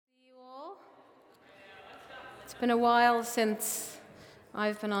Been a while since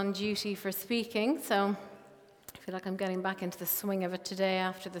I've been on duty for speaking, so I feel like I'm getting back into the swing of it today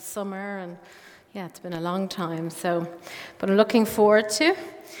after the summer, and yeah, it's been a long time. But I'm looking forward to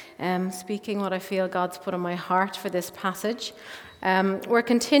speaking what I feel God's put on my heart for this passage. We're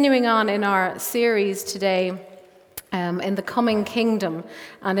continuing on in our series today in the coming kingdom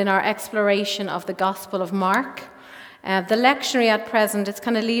and in our exploration of the Gospel of Mark. The lectionary at present, it's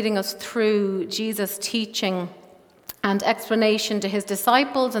kind of leading us through Jesus' teaching and explanation to his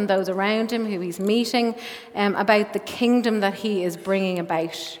disciples and those around him who he's meeting about the kingdom that he is bringing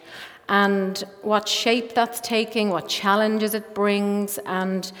about and what shape that's taking, what challenges it brings,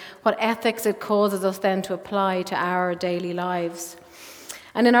 and what ethics it causes us then to apply to our daily lives.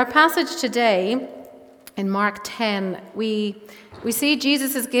 And in our passage today, in Mark 10, we see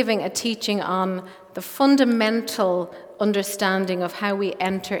Jesus is giving a teaching on the fundamental understanding of how we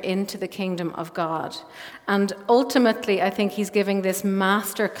enter into the kingdom of God. And ultimately, I think he's giving this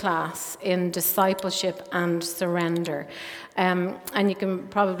masterclass in discipleship and surrender. And you can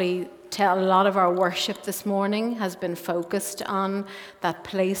probably tell a lot of our worship this morning has been focused on that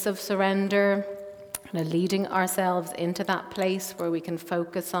place of surrender, leading ourselves into that place where we can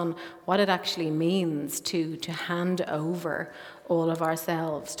focus on what it actually means to hand over all of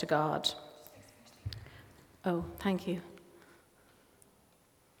ourselves to God. Oh, thank you.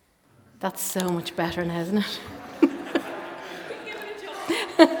 That's so much better now, isn't it?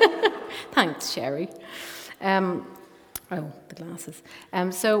 Thanks, Sherry. The glasses.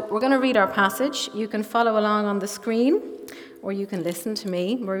 So we're going to read our passage. You can follow along on the screen, or you can listen to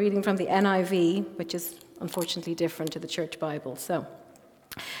me. We're reading from the NIV, which is unfortunately different to the Church Bible. So,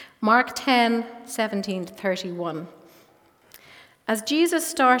 Mark 10, 17 to 31. As Jesus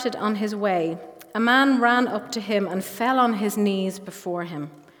started on his way, a man ran up to him and fell on his knees before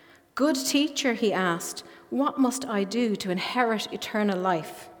him. "Good teacher," he asked, "what must I do to inherit eternal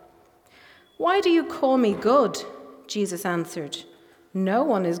life?" "Why do you call me good?" Jesus answered. "No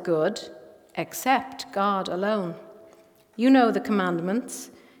one is good except God alone. You know the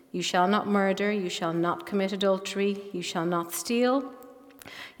commandments. You shall not murder, you shall not commit adultery, you shall not steal,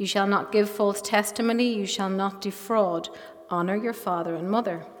 you shall not give false testimony, you shall not defraud, honor your father and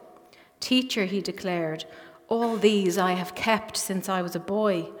mother." "Teacher," he declared, "all these I have kept since I was a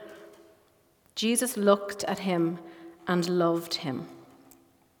boy." Jesus looked at him and loved him.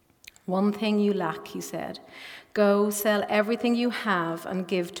 "One thing you lack," he said. "Go, sell everything you have and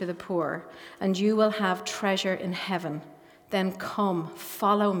give to the poor, and you will have treasure in heaven. Then come,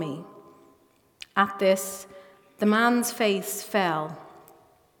 follow me." At this, the man's face fell.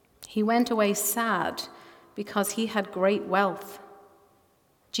 He went away sad because he had great wealth.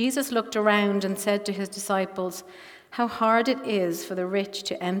 Jesus looked around and said to his disciples, "How hard it is for the rich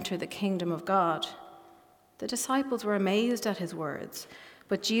to enter the kingdom of God." The disciples were amazed at his words,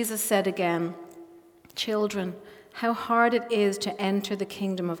 but Jesus said again, "Children, how hard it is to enter the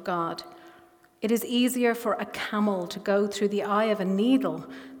kingdom of God. It is easier for a camel to go through the eye of a needle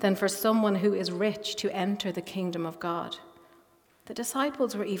than for someone who is rich to enter the kingdom of God." The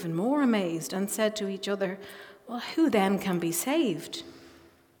disciples were even more amazed and said to each other, "Well, who then can be saved?"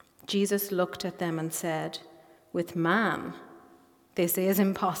 Jesus looked at them and said, "With man, this is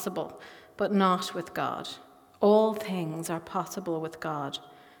impossible, but not with God. All things are possible with God."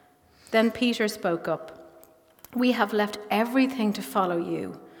 Then Peter spoke up. "We have left everything to follow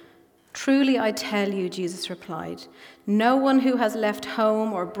you." "Truly I tell you," Jesus replied, "no one who has left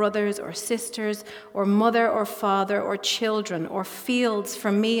home or brothers or sisters or mother or father or children or fields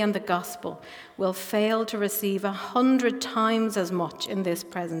for me and the gospel will fail to receive 100 times as much in this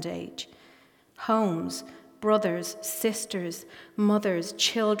present age. Homes, brothers, sisters, mothers,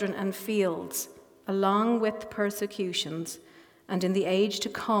 children, and fields, along with persecutions, and in the age to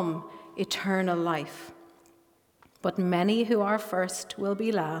come, eternal life. But many who are first will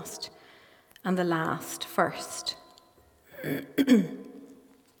be last, and the last first."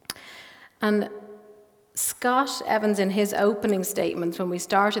 And Scott Evans, in his opening statement when we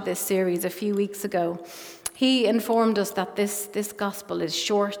started this series a few weeks ago, he informed us that this gospel is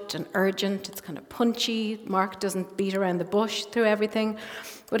short and urgent. It's kind of punchy. Mark doesn't beat around the bush through everything.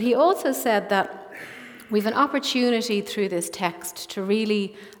 But he also said that we've an opportunity through this text to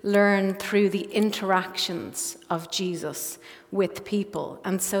really learn through the interactions of Jesus with people,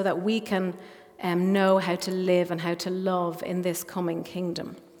 and so that we can know how to live and how to love in this coming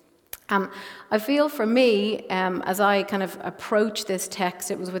kingdom. I feel for me, as I kind of approach this text,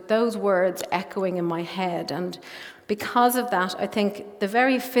 it was with those words echoing in my head. And because of that, I think the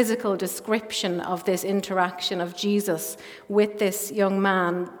very physical description of this interaction of Jesus with this young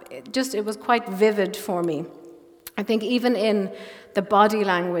man, it was quite vivid for me. I think even in the body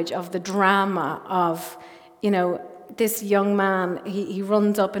language of the drama of, this young man, he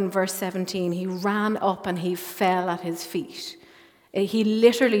runs up in verse 17, he ran up and he fell at his feet. He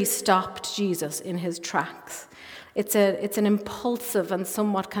literally stopped Jesus in his tracks. It's an impulsive and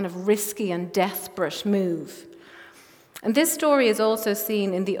somewhat kind of risky and desperate move. And this story is also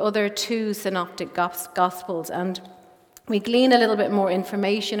seen in the other two synoptic gospels, and we glean a little bit more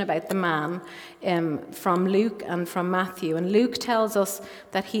information about the man from Luke and from Matthew. And Luke tells us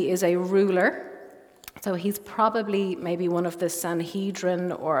that he is a ruler. So he's probably maybe one of the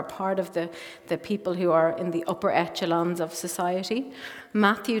Sanhedrin or a part of the people who are in the upper echelons of society.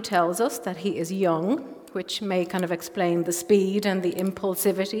 Matthew tells us that he is young, which may kind of explain the speed and the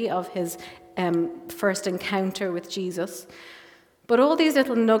impulsivity of his first encounter with Jesus. But all these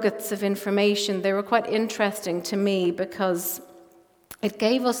little nuggets of information, they were quite interesting to me because it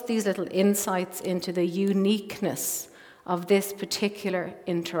gave us these little insights into the uniqueness of this particular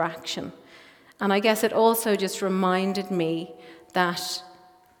interaction. And I guess it also just reminded me that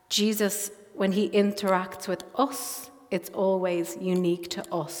Jesus, when he interacts with us, it's always unique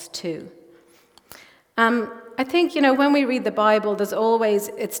to us too. I think, when we read the Bible, there's always,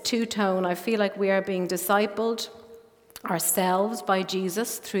 it's two-tone. I feel like we are being discipled ourselves by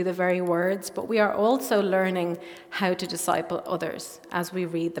Jesus through the very words, but we are also learning how to disciple others as we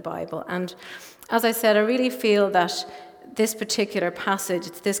read the Bible. And as I said, I really feel that this particular passage,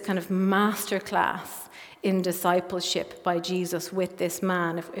 it's this kind of masterclass in discipleship by Jesus with this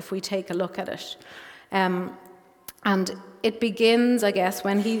man, if we take a look at it. And it begins, I guess,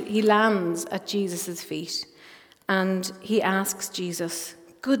 when he lands at Jesus' feet and he asks Jesus,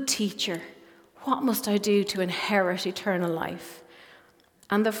 "Good teacher, what must I do to inherit eternal life?"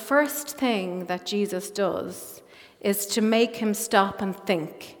 And the first thing that Jesus does is to make him stop and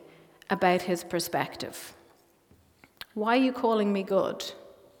think about his perspective. Why are you calling me good?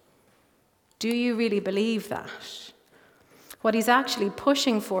 Do you really believe that? What he's actually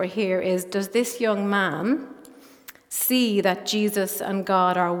pushing for here is, does this young man see that Jesus and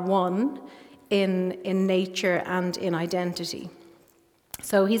God are one in nature and in identity?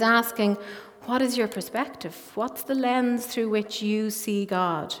 So he's asking, what is your perspective? What's the lens through which you see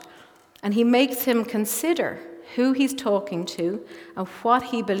God? And he makes him consider who he's talking to and what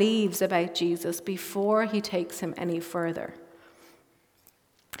he believes about Jesus before he takes him any further.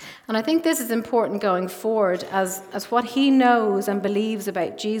 And I think this is important going forward, as what he knows and believes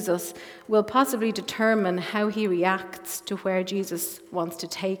about Jesus will possibly determine how he reacts to where Jesus wants to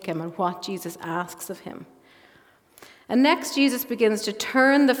take him and what Jesus asks of him. And next, Jesus begins to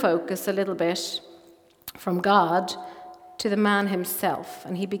turn the focus a little bit from God to the man himself.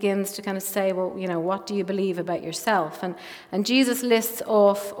 And he begins to kind of say, well, what do you believe about yourself? And Jesus lists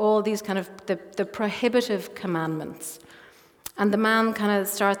off all these kind of the prohibitive commandments. And the man kind of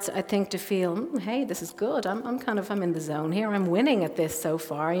starts, I think, to feel, hey, this is good. I'm in the zone here. I'm winning at this so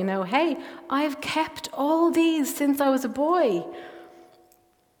far. Hey, I've kept all these since I was a boy.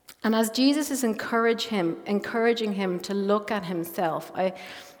 And as Jesus is encouraging him to look at himself,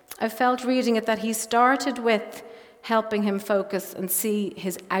 I felt reading it that he started with helping him focus and see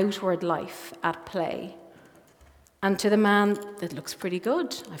his outward life at play. And to the man, it looks pretty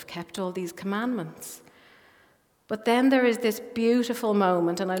good. I've kept all these commandments. But then there is this beautiful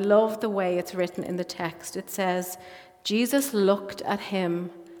moment, and I love the way it's written in the text. It says, Jesus looked at him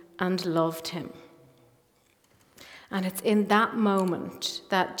and loved him. And it's in that moment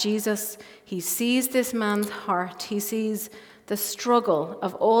that Jesus, he sees this man's heart. He sees the struggle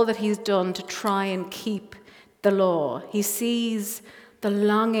of all that he's done to try and keep the law. He sees the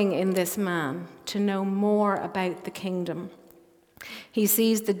longing in this man to know more about the kingdom. He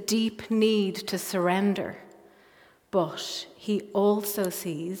sees the deep need to surrender. But he also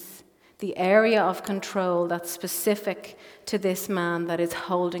sees the area of control that's specific to this man that is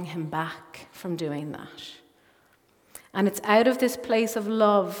holding him back from doing that. And it's out of this place of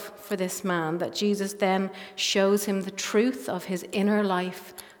love for this man that Jesus then shows him the truth of his inner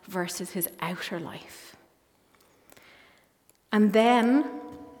life versus his outer life. And then,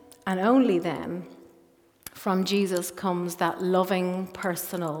 and only then, from Jesus comes that loving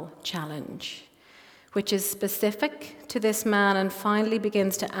personal challenge, which is specific to this man and finally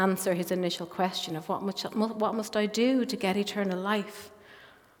begins to answer his initial question of what must I do to get eternal life?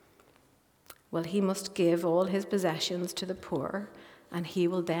 Well, he must give all his possessions to the poor, and he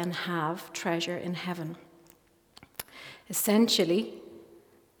will then have treasure in heaven. Essentially,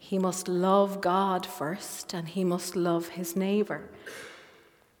 he must love God first, and he must love his neighbor.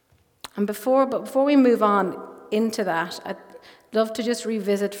 And before we move on into that, love to just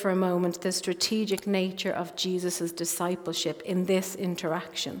revisit for a moment the strategic nature of Jesus' discipleship in this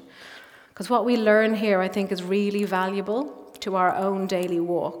interaction. Because what we learn here, I think, is really valuable to our own daily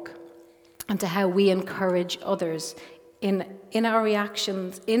walk and to how we encourage others in our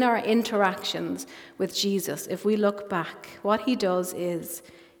reactions, in our interactions with Jesus. If we look back, what he does is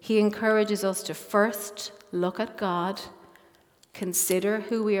he encourages us to first look at God, consider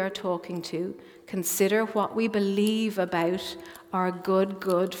who we are talking to, consider what we believe about our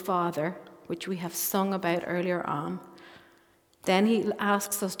good Father, which we have sung about earlier on. Then he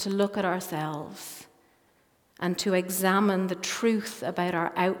asks us to look at ourselves and to examine the truth about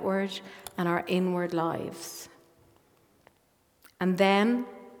our outward and our inward lives. And then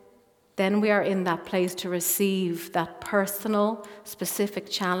we are in that place to receive that personal, specific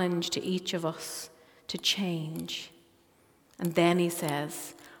challenge to each of us to change. And then he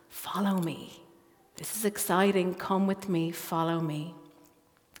says, follow me. This is exciting. Come with me. Follow me.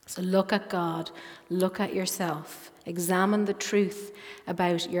 So look at God. Look at yourself. Examine the truth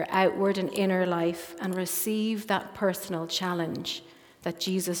about your outward and inner life and receive that personal challenge that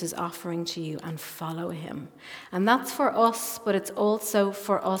Jesus is offering to you and follow him. And that's for us, but it's also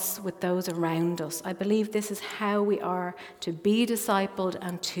for us with those around us. I believe this is how we are to be discipled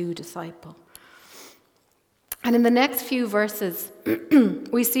and to disciple. And in the next few verses,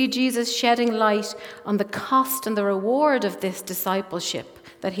 we see Jesus shedding light on the cost and the reward of this discipleship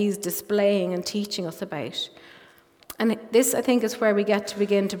that he's displaying and teaching us about. And this, I think, is where we get to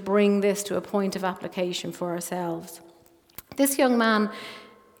begin to bring this to a point of application for ourselves. This young man,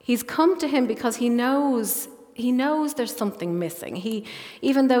 he's come to him because he knows there's something missing.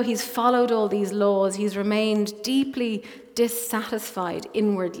 Even though he's followed all these laws, he's remained deeply dissatisfied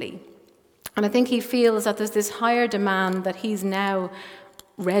inwardly. And I think he feels that there's this higher demand that he's now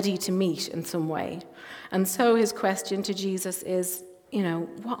ready to meet in some way. And so his question to Jesus is,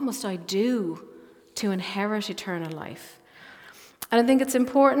 what must I do to inherit eternal life? And I think it's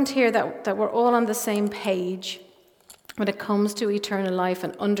important here that we're all on the same page when it comes to eternal life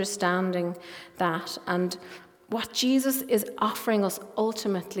and understanding that. And what Jesus is offering us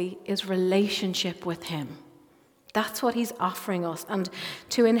ultimately is relationship with him. That's what he's offering us. And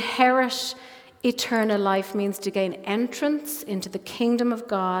to inherit eternal life means to gain entrance into the kingdom of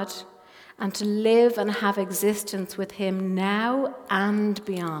God and to live and have existence with him now and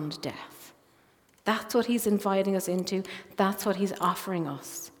beyond death. That's what he's inviting us into. That's what he's offering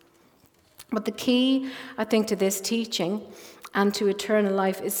us. But the key, I think, to this teaching and to eternal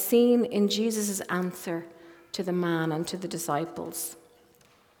life is seen in Jesus' answer to the man and to the disciples.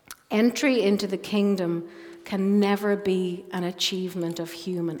 Entry into the kingdom can never be an achievement of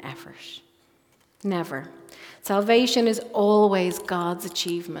human effort. Never. Salvation is always God's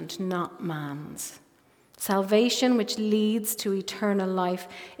achievement, not man's. Salvation, which leads to eternal life,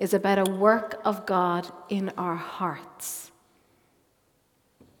 is about a work of God in our hearts.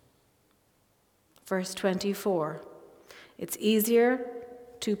 Verse 24, it's easier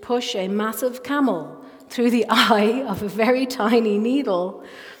to push a massive camel through the eye of a very tiny needle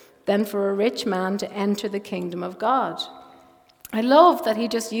than for a rich man to enter the kingdom of God. I love that he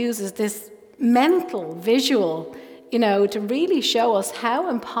just uses this mental visual, to really show us how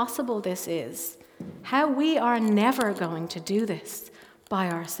impossible this is, how we are never going to do this by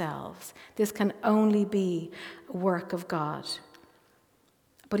ourselves. This can only be a work of God.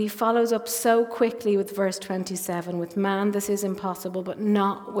 But he follows up so quickly with verse 27, with man this is impossible, but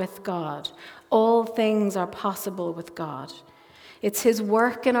not with God. All things are possible with God. It's his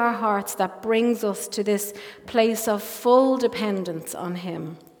work in our hearts that brings us to this place of full dependence on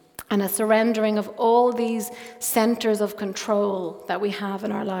him and a surrendering of all these centers of control that we have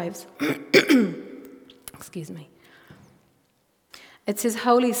in our lives. Excuse me. It's his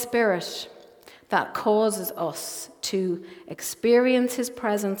Holy Spirit that causes us to experience his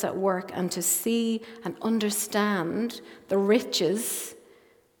presence at work and to see and understand the riches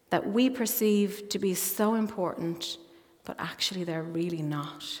that we perceive to be so important, but actually they're really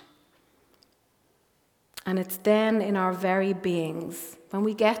not. And it's then in our very beings, when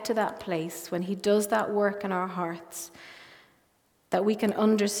we get to that place, when he does that work in our hearts, that we can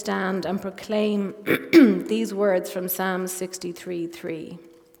understand and proclaim these words from Psalm 63:3.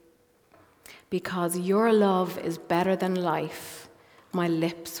 Because your love is better than life, my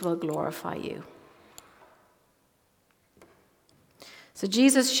lips will glorify you. So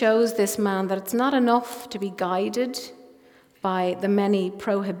Jesus shows this man that it's not enough to be guided by the many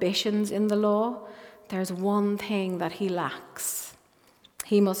prohibitions in the law. There's one thing that he lacks.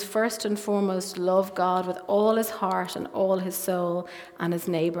 He must first and foremost love God with all his heart and all his soul and his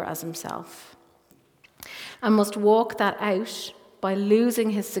neighbor as himself. And must walk that out by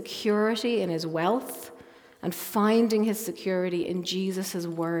losing his security in his wealth and finding his security in Jesus'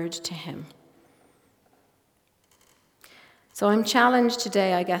 word to him. So I'm challenged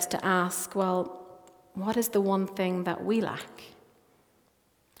today, I guess, to ask, well, what is the one thing that we lack?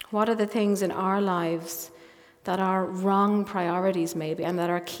 What are the things in our lives that are wrong priorities maybe, and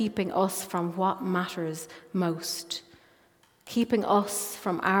that are keeping us from what matters most, keeping us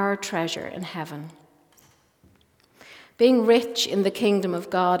from our treasure in heaven? Being rich in the kingdom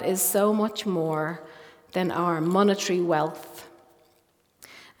of God is so much more than our monetary wealth.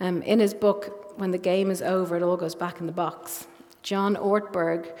 In his book, When the Game is Over, It All Goes Back in the Box, John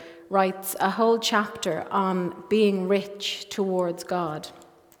Ortberg writes a whole chapter on being rich towards God.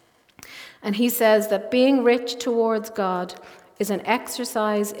 And he says that being rich towards God is an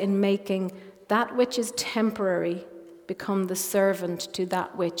exercise in making that which is temporary become the servant to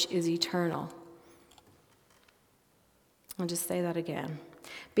that which is eternal. I'll just say that again.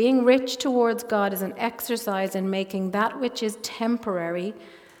 Being rich towards God is an exercise in making that which is temporary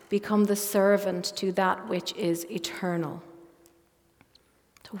become the servant to that which is eternal.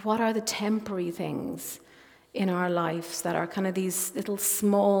 So what are the temporary things in our lives that are kind of these little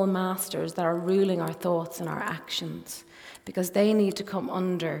small masters that are ruling our thoughts and our actions? Because they need to come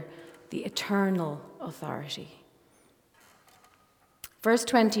under the eternal authority. Verse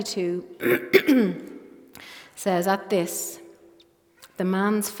 22 says, "At this, the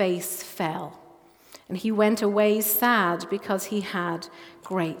man's face fell, and he went away sad because he had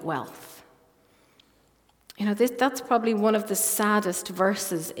great wealth." You know, that's probably one of the saddest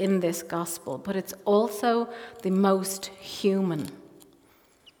verses in this gospel, but it's also the most human.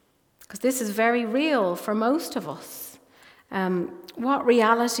 Because this is very real for most of us. What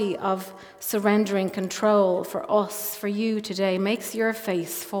reality of surrendering control for us, for you today, makes your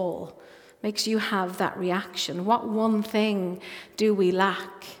face fall, makes you have that reaction? What one thing do we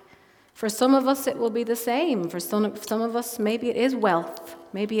lack? For some of us, it will be the same. For some of us, maybe it is wealth.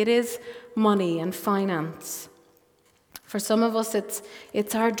 Maybe it is money and finance. For some of us,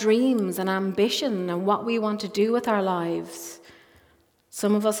 it's our dreams and ambition and what we want to do with our lives.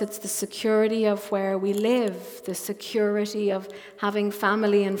 Some of us, it's the security of where we live, the security of having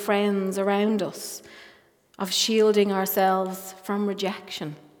family and friends around us, of shielding ourselves from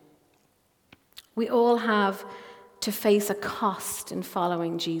rejection. We all have to face a cost in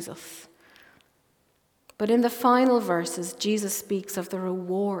following Jesus. But in the final verses, Jesus speaks of the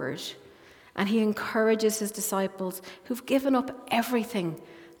reward, and he encourages his disciples who've given up everything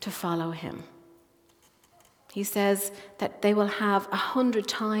to follow him. He says that they will have 100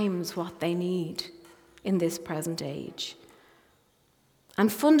 times what they need in this present age.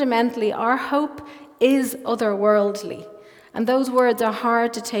 And fundamentally, our hope is otherworldly. And those words are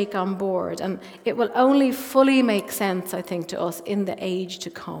hard to take on board, and it will only fully make sense, I think, to us in the age to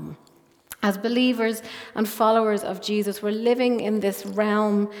come. As believers and followers of Jesus, we're living in this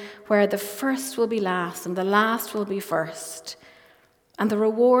realm where the first will be last and the last will be first. And the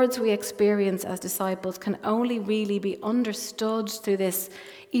rewards we experience as disciples can only really be understood through this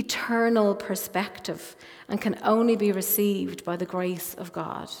eternal perspective and can only be received by the grace of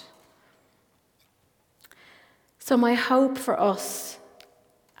God. So my hope for us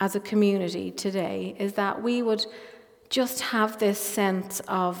as a community today is that we would just have this sense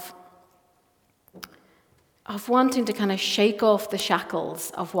of wanting to kind of shake off the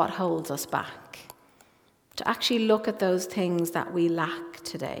shackles of what holds us back, to actually look at those things that we lack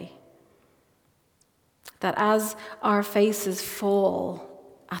today. That as our faces fall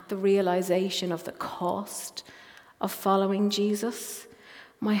at the realization of the cost of following Jesus,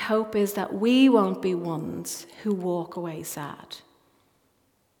 my hope is that we won't be ones who walk away sad.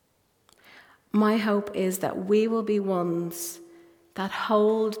 My hope is that we will be ones that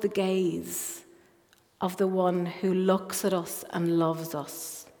hold the gaze of the one who looks at us and loves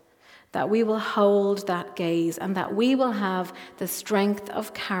us. That we will hold that gaze and that we will have the strength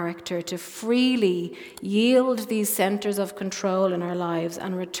of character to freely yield these centers of control in our lives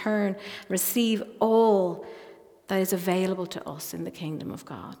and receive all that is available to us in the kingdom of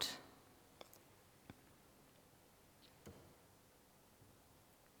God.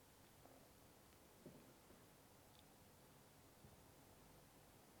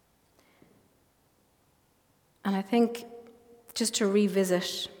 And I think just to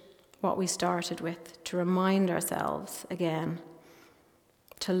revisit what we started with, to remind ourselves again,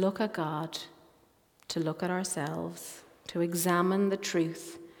 to look at God, to look at ourselves, to examine the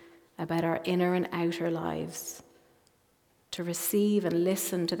truth about our inner and outer lives, to receive and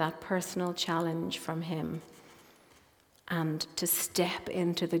listen to that personal challenge from him, and to step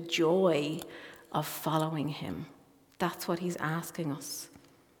into the joy of following him, That's what he's asking us.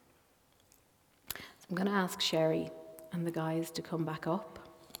 So I'm going to ask Sherry and the guys to come back up.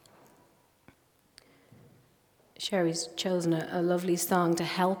 Sherry's chosen a lovely song to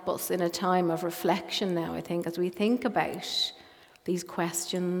help us in a time of reflection now, I think, as we think about these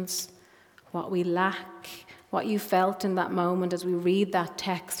questions, what we lack, what you felt in that moment as we read that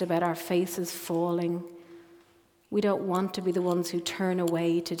text about our faces falling. We don't want to be the ones who turn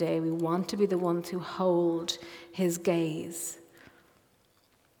away today. We want to be the ones who hold his gaze.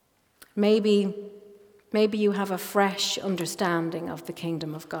 Maybe you have a fresh understanding of the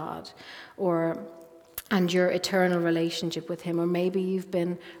kingdom of God, and your eternal relationship with him, or maybe you've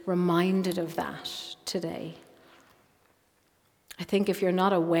been reminded of that today. I think if you're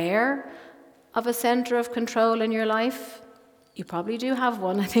not aware of a center of control in your life, you probably do have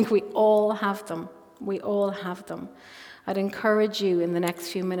one. I think we all have them. We all have them. I'd encourage you in the next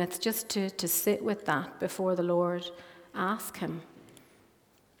few minutes just to sit with that before the Lord. Ask him,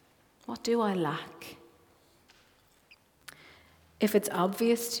 what do I lack? If it's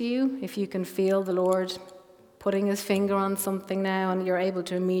obvious to you, if you can feel the Lord putting his finger on something now and you're able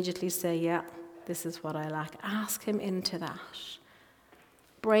to immediately say, yeah, this is what I lack, ask him into that.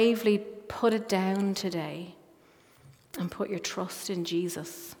 Bravely put it down today and put your trust in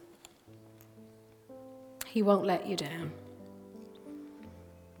Jesus. He won't let you down.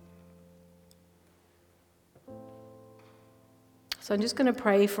 So I'm just going to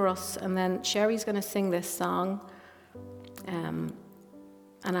pray for us, and then Sherry's going to sing this song.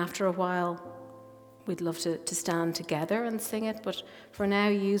 And after a while, we'd love to stand together and sing it. But for now,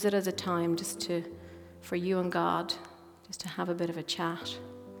 use it as a time for you and God, just to have a bit of a chat.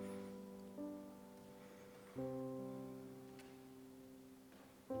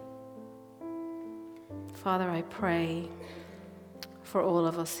 Father, I pray for all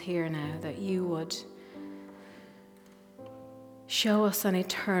of us here now that you would show us an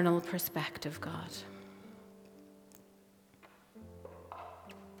eternal perspective, God.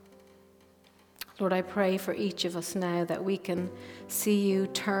 Lord, I pray for each of us now that we can see you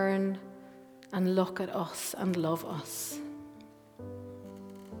turn and look at us and love us.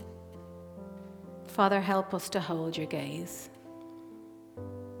 Father, help us to hold your gaze.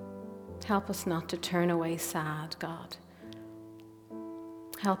 Help us not to turn away sad, God.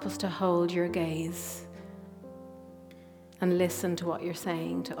 Help us to hold your gaze and listen to what you're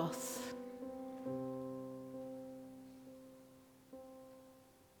saying to us.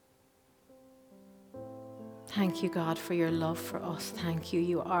 Thank you, God, for your love for us. Thank you.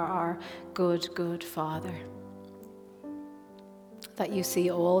 You are our good, good Father. That you see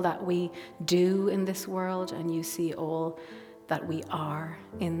all that we do in this world, and you see all that we are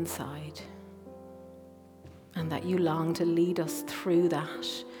inside. And that you long to lead us through that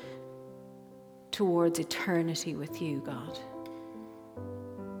towards eternity with you, God.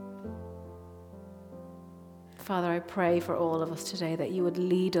 Father, I pray for all of us today that you would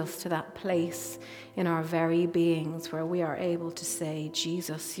lead us to that place in our very beings where we are able to say,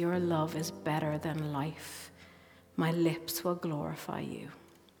 Jesus, your love is better than life. My lips will glorify you.